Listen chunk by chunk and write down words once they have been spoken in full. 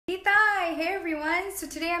Hey everyone! So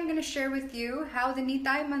today I'm going to share with you how the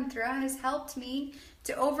Nitai mantra has helped me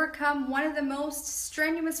to overcome one of the most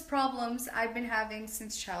strenuous problems I've been having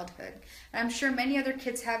since childhood. And I'm sure many other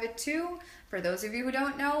kids have it too. For those of you who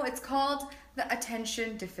don't know, it's called the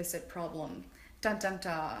attention deficit problem. Dun dun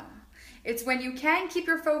dun. It's when you can't keep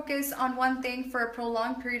your focus on one thing for a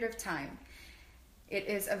prolonged period of time. It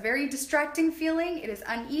is a very distracting feeling, it is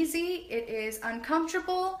uneasy, it is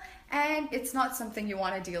uncomfortable, and it's not something you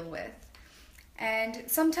want to deal with. And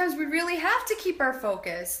sometimes we really have to keep our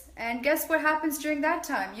focus. And guess what happens during that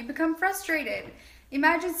time? You become frustrated.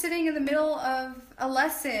 Imagine sitting in the middle of a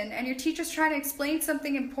lesson and your teacher's trying to explain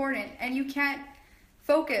something important and you can't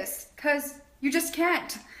focus because you just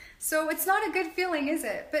can't. So it's not a good feeling, is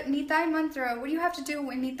it? But Nitai mantra, what you have to do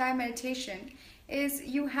in Nitai meditation is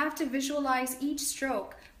you have to visualize each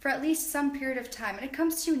stroke for at least some period of time. And it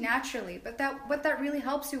comes to you naturally, but what that really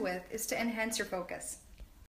helps you with is to enhance your focus.